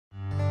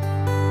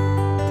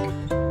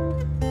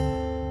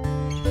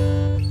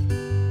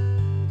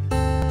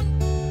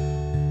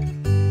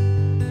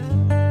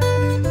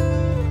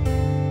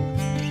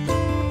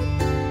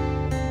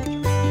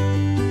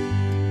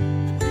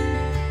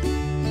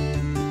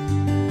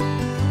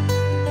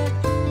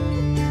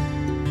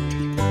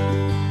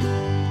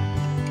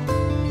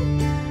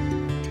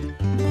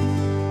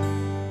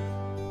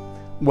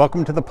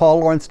Welcome to the Paul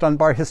Laurence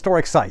Dunbar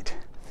Historic Site.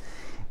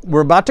 We're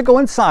about to go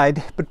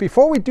inside, but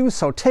before we do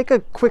so, take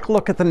a quick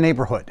look at the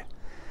neighborhood.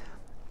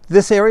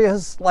 This area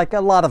is like a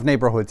lot of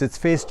neighborhoods. It's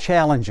faced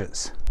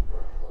challenges.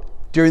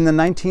 During the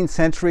 19th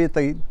century, at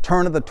the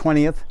turn of the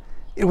 20th,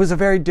 it was a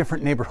very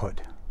different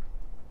neighborhood.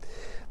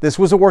 This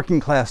was a working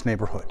class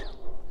neighborhood.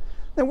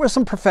 There were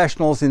some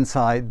professionals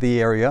inside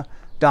the area,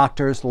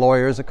 doctors,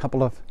 lawyers, a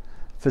couple of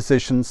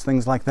physicians,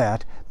 things like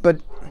that,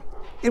 but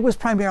it was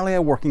primarily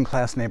a working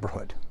class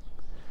neighborhood.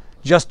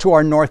 Just to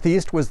our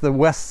northeast was the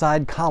West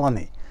Side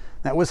Colony.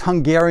 That was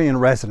Hungarian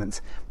residents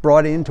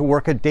brought in to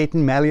work at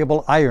Dayton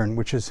Malleable Iron,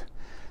 which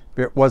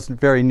wasn't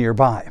very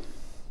nearby.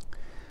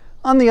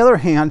 On the other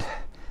hand,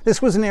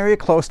 this was an area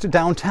close to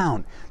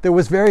downtown. There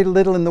was very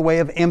little in the way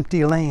of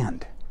empty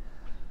land.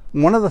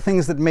 One of the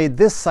things that made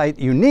this site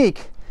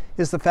unique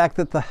is the fact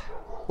that the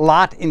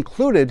lot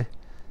included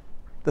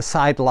the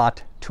side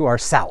lot to our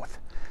south.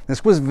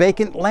 This was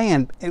vacant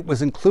land. It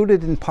was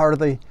included in part of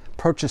the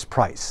purchase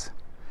price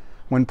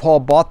when Paul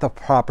bought the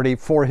property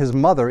for his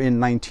mother in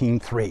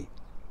 1903.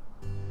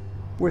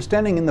 We're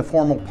standing in the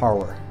formal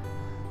parlor.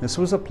 This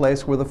was a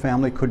place where the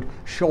family could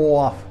show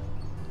off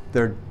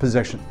their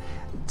position,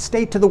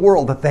 state to the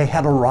world that they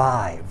had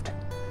arrived.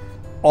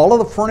 All of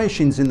the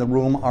furnishings in the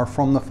room are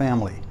from the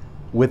family,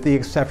 with the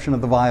exception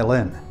of the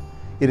violin.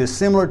 It is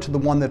similar to the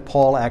one that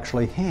Paul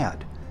actually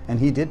had, and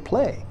he did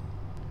play.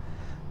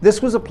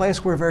 This was a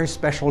place where very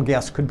special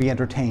guests could be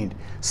entertained,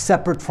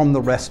 separate from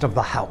the rest of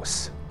the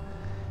house.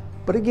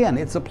 But again,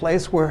 it's a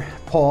place where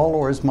Paul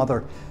or his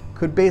mother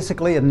could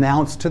basically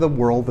announce to the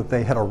world that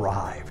they had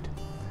arrived.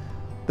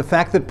 The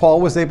fact that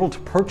Paul was able to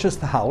purchase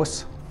the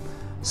house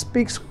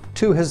speaks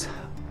to his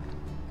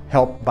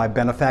help by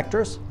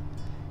benefactors.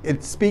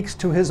 It speaks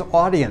to his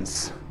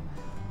audience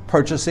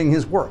purchasing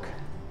his work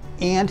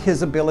and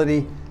his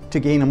ability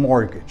to gain a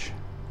mortgage.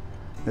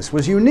 This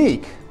was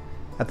unique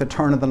at the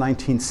turn of the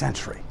 19th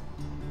century.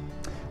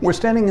 We're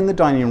standing in the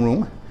dining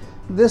room.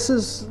 This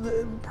is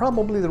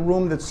probably the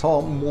room that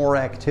saw more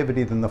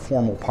activity than the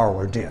formal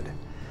parlor did.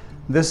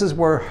 This is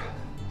where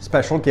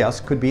special guests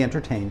could be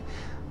entertained.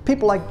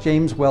 People like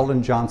James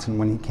Weldon Johnson,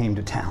 when he came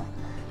to town,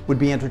 would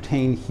be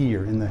entertained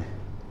here in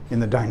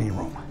the dining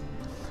room.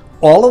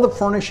 All of the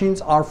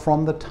furnishings are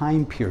from the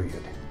time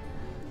period,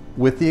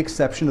 with the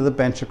exception of the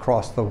bench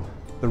across the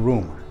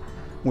room,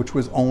 which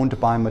was owned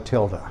by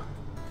Matilda,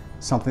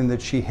 something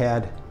that she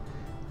had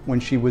when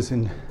she was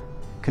in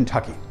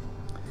Kentucky.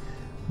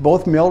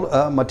 Both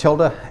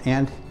Matilda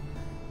and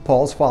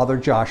Paul's father,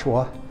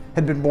 Joshua,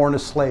 had been born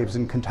as slaves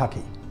in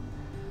Kentucky.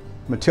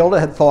 Matilda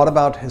had thought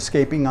about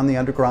escaping on the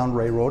Underground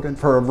Railroad and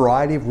for a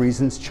variety of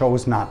reasons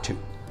chose not to.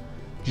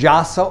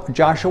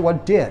 Joshua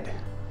did.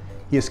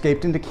 He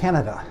escaped into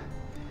Canada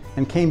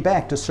and came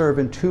back to serve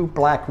in 2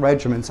 black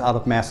regiments out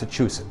of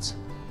Massachusetts.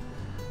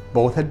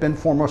 Both had been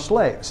former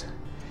slaves,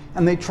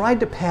 and they tried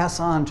to pass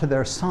on to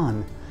their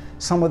son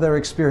some of their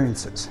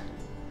experiences.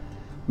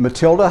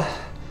 Matilda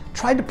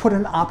tried to put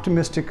an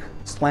optimistic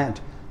slant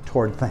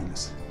toward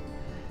things.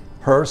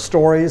 Her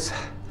stories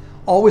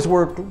always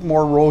were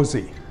more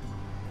rosy,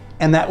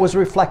 and that was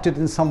reflected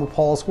in some of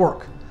Paul's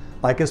work,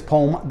 like his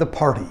poem, The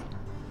Party,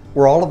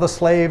 where all of the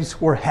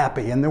slaves were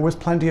happy and there was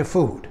plenty of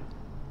food.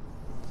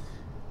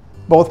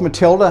 Both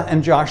Matilda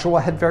and Joshua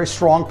had very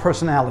strong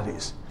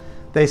personalities.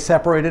 They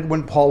separated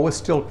when Paul was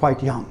still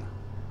quite young.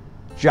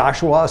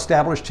 Joshua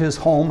established his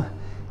home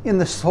in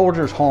the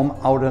soldiers' home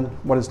out in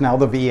what is now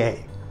the VA,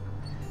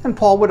 and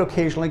Paul would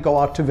occasionally go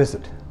out to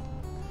visit.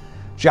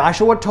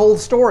 Joshua told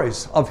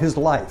stories of his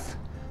life,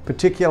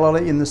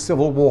 particularly in the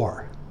Civil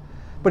War,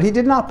 but he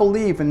did not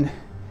believe in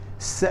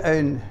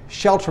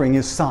sheltering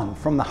his son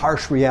from the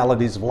harsh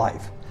realities of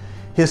life.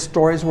 His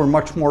stories were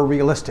much more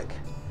realistic,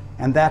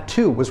 and that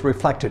too was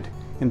reflected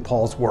in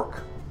Paul's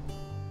work.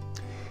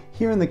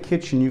 Here in the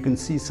kitchen you can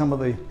see some of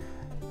the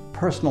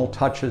personal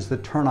touches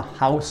that turn a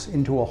house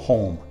into a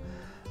home.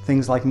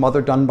 Things like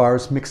Mother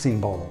Dunbar's mixing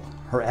bowl,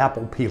 her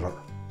apple peeler.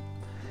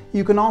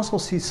 You can also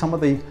see some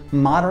of the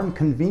modern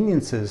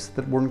conveniences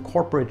that were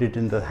incorporated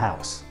into the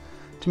house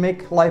to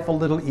make life a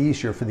little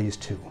easier for these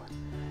two.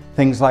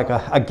 Things like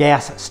a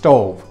gas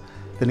stove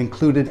that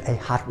included a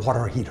hot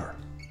water heater.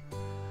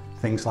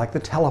 Things like the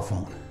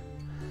telephone.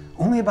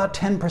 Only about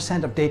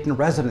 10% of Dayton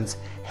residents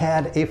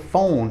had a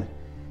phone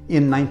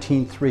in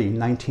 1903,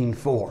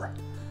 1904.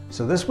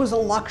 So this was a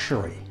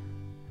luxury.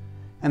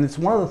 And it's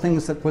one of the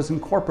things that was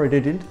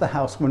incorporated into the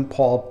house when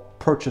Paul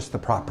purchased the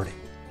property.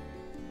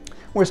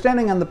 We're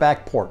standing on the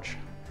back porch.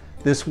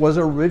 This was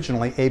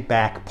originally a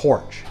back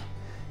porch.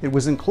 It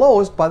was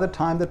enclosed by the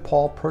time that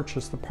Paul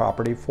purchased the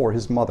property for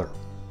his mother.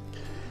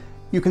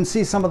 You can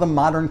see some of the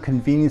modern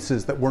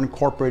conveniences that were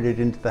incorporated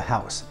into the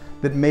house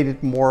that made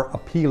it more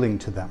appealing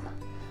to them.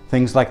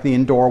 Things like the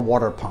indoor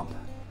water pump,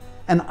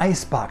 an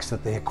ice box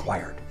that they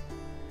acquired.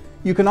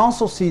 You can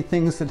also see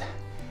things that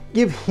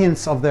give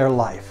hints of their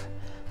life.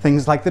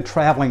 Things like the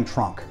traveling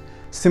trunk,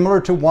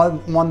 similar to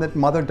one that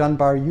Mother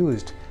Dunbar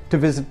used to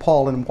visit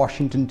Paul in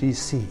Washington,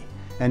 D.C.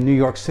 and New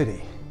York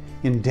City,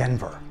 in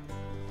Denver.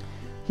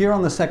 Here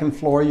on the second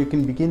floor, you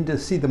can begin to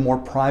see the more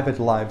private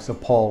lives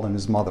of Paul and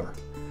his mother.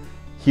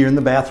 Here in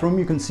the bathroom,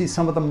 you can see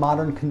some of the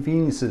modern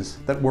conveniences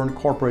that were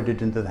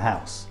incorporated into the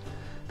house.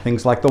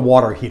 Things like the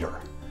water heater,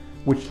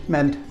 which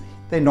meant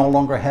they no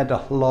longer had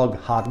to lug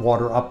hot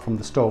water up from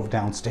the stove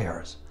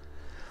downstairs.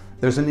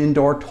 There's an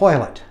indoor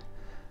toilet.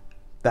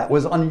 That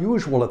was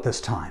unusual at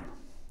this time.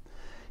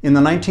 In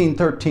the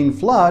 1913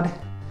 flood,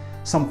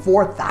 some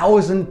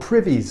 4,000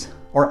 privies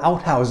or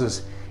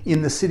outhouses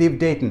in the city of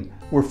Dayton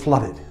were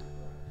flooded.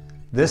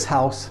 This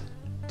house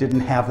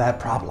didn't have that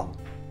problem.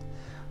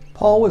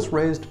 Paul was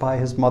raised by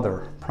his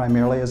mother,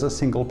 primarily as a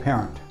single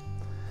parent.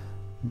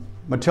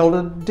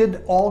 Matilda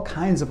did all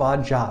kinds of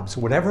odd jobs,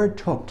 whatever it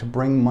took to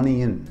bring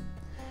money in.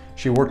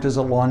 She worked as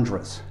a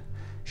laundress.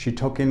 She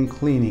took in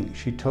cleaning.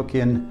 She took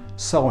in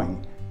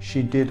sewing.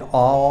 She did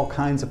all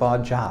kinds of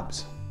odd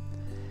jobs.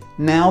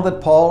 Now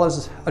that Paul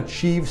has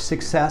achieved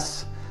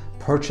success,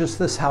 purchased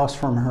this house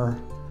for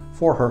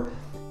her,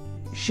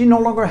 she no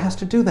longer has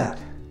to do that.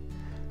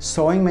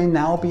 Sewing may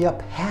now be a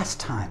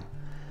pastime.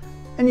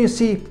 And you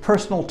see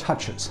personal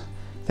touches,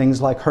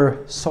 things like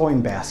her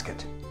sewing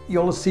basket.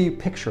 You'll see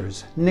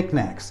pictures,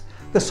 knickknacks,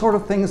 the sort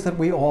of things that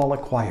we all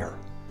acquire,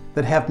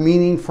 that have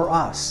meaning for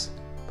us,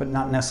 but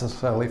not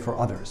necessarily for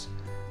others.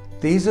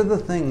 These are the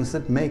things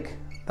that make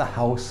the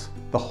house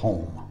the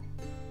home.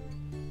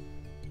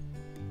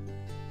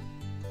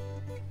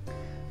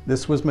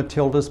 This was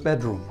Matilda's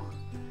bedroom.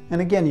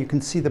 And again, you can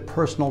see the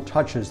personal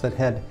touches that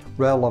had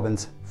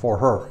relevance for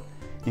her,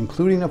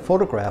 including a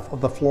photograph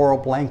of the floral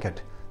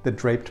blanket that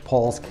draped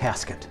Paul's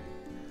casket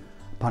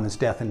upon his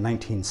death in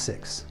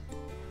 1906.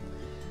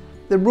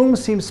 The room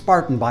seems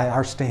Spartan by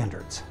our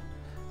standards.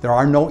 There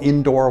are no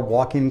indoor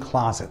walk-in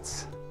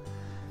closets.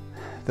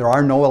 There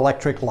are no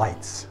electric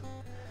lights.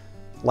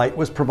 Light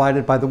was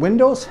provided by the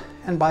windows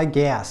and by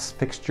gas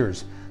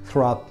fixtures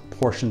throughout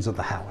portions of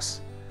the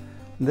house.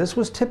 This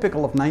was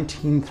typical of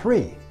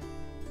 1903.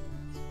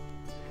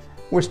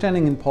 We're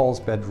standing in Paul's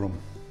bedroom.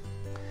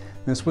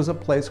 This was a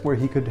place where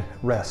he could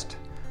rest,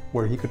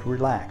 where he could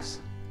relax.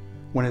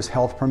 When his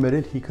health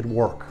permitted, he could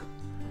work.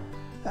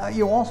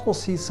 You also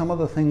see some of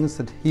the things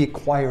that he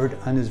acquired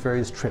on his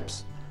various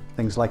trips.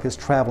 Things like his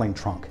traveling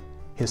trunk,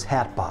 his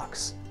hat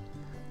box,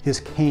 his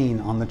cane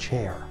on the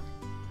chair.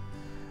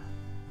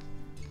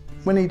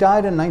 When he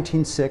died in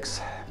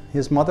 1906,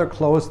 his mother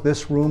closed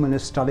this room and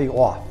his study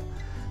off.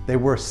 They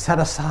were set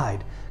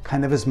aside,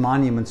 kind of as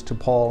monuments to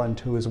Paul and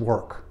to his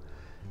work.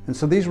 And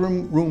so these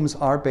rooms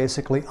are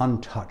basically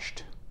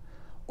untouched.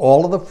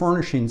 All of the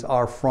furnishings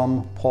are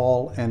from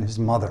Paul and his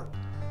mother,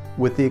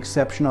 with the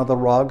exception of the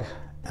rug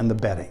and the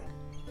bedding.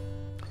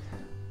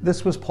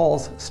 This was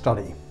Paul's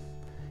study,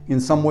 in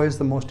some ways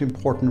the most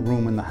important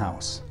room in the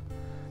house.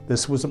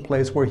 This was a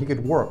place where he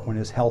could work when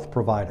his health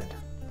provided.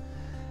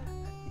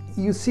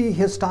 You see,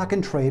 his stock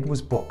in trade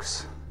was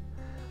books.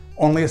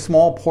 Only a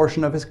small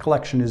portion of his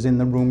collection is in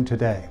the room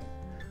today.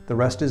 The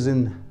rest is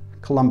in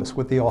Columbus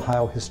with the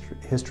Ohio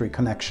history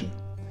connection.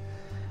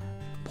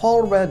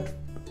 Paul read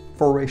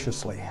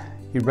voraciously.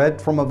 He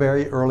read from a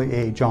very early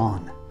age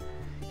on.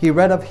 He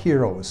read of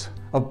heroes,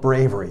 of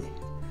bravery.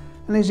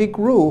 And as he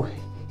grew,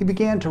 he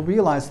began to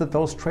realize that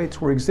those traits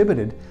were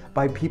exhibited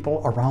by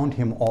people around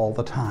him all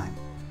the time.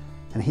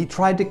 And he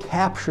tried to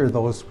capture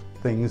those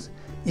things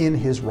in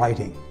his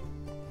writing.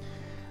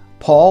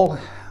 Paul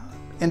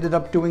ended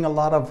up doing a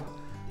lot of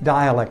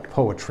dialect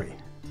poetry.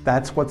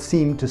 That's what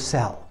seemed to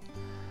sell.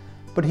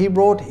 But he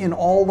wrote in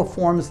all the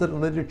forms that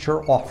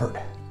literature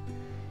offered.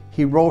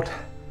 He wrote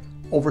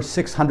over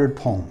 600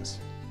 poems.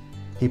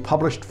 He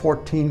published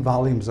 14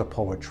 volumes of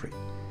poetry.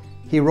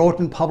 He wrote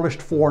and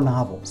published 4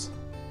 novels.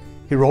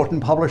 He wrote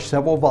and published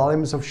several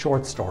volumes of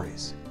short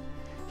stories.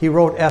 He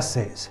wrote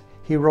essays.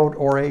 He wrote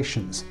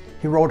orations.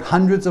 He wrote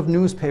hundreds of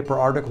newspaper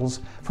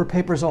articles for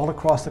papers all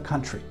across the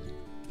country.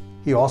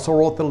 He also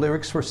wrote the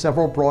lyrics for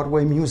several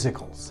Broadway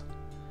musicals.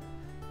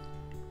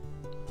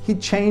 He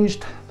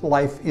changed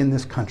life in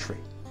this country.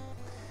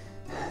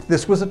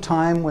 This was a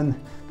time when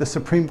the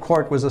Supreme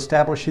Court was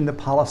establishing the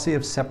policy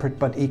of separate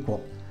but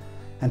equal.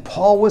 And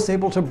Paul was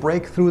able to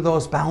break through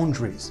those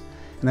boundaries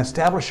and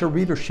establish a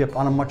readership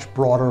on a much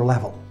broader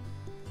level.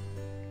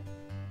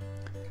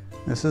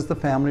 This is the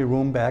family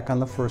room back on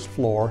the first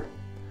floor.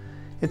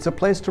 It's a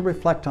place to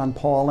reflect on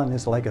Paul and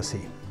his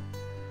legacy.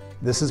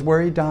 This is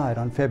where he died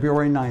on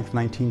February 9th,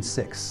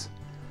 1906.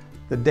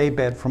 The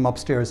daybed from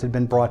upstairs had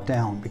been brought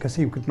down because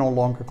he could no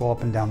longer go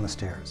up and down the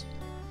stairs.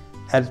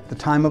 At the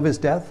time of his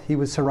death, he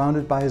was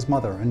surrounded by his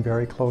mother and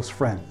very close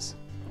friends.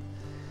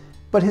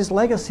 But his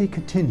legacy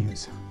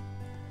continues.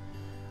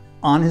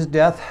 On his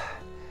death,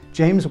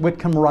 James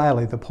Whitcomb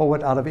Riley, the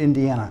poet out of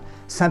Indiana,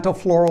 sent a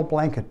floral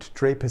blanket to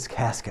drape his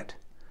casket.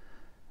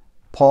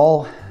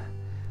 Paul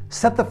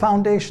set the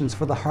foundations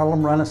for the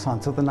Harlem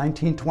Renaissance of the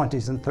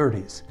 1920s and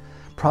 30s,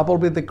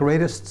 probably the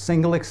greatest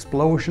single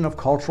explosion of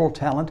cultural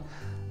talent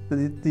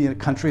that the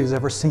country has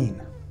ever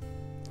seen.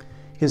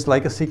 His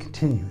legacy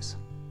continues.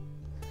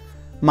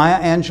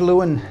 Maya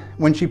Angelou,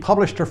 when she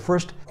published her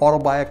first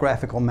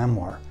autobiographical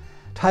memoir,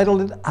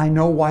 titled it, "I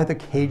Know Why the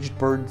Caged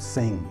Bird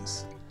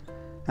Sings,"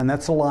 And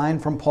that's a line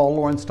from Paul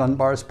Laurence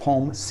Dunbar's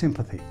poem,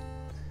 Sympathy.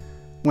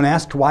 When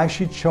asked why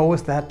she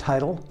chose that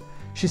title,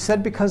 she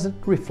said because it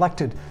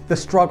reflected the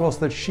struggles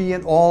that she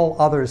and all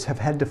others have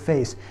had to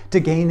face to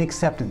gain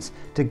acceptance,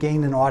 to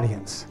gain an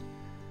audience.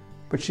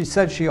 But she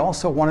said she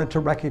also wanted to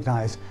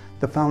recognize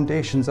the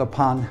foundations of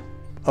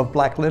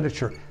Black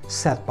literature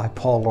set by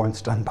Paul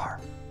Laurence Dunbar.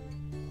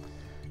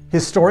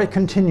 His story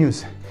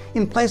continues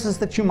in places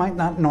that you might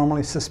not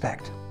normally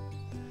suspect.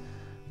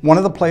 One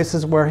of the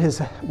places where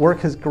his work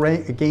has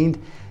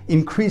gained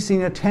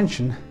increasing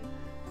attention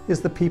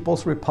is the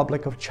People's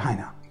Republic of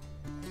China.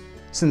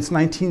 Since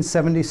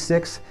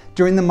 1976,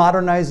 during the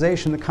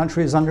modernization the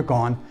country has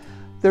undergone,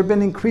 there have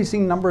been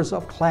increasing numbers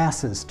of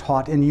classes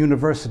taught in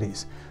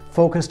universities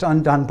focused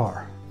on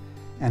Dunbar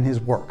and his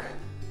work.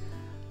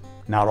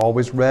 Not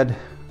always read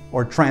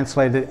or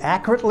translated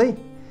accurately,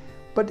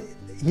 but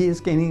he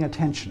is gaining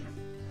attention.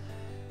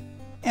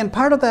 And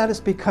part of that is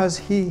because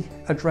he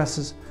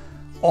addresses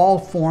all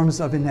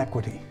forms of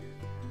inequity: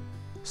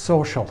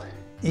 social,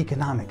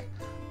 economic,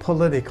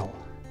 political.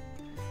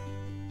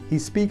 He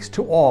speaks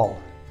to all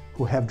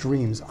who have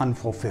dreams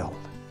unfulfilled.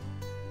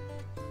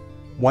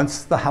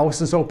 Once the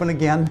house is open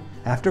again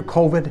after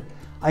COVID,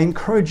 I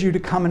encourage you to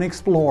come and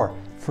explore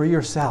for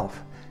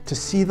yourself to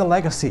see the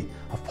legacy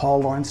of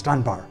Paul Laurence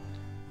Dunbar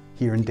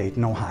here in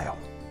Dayton, Ohio.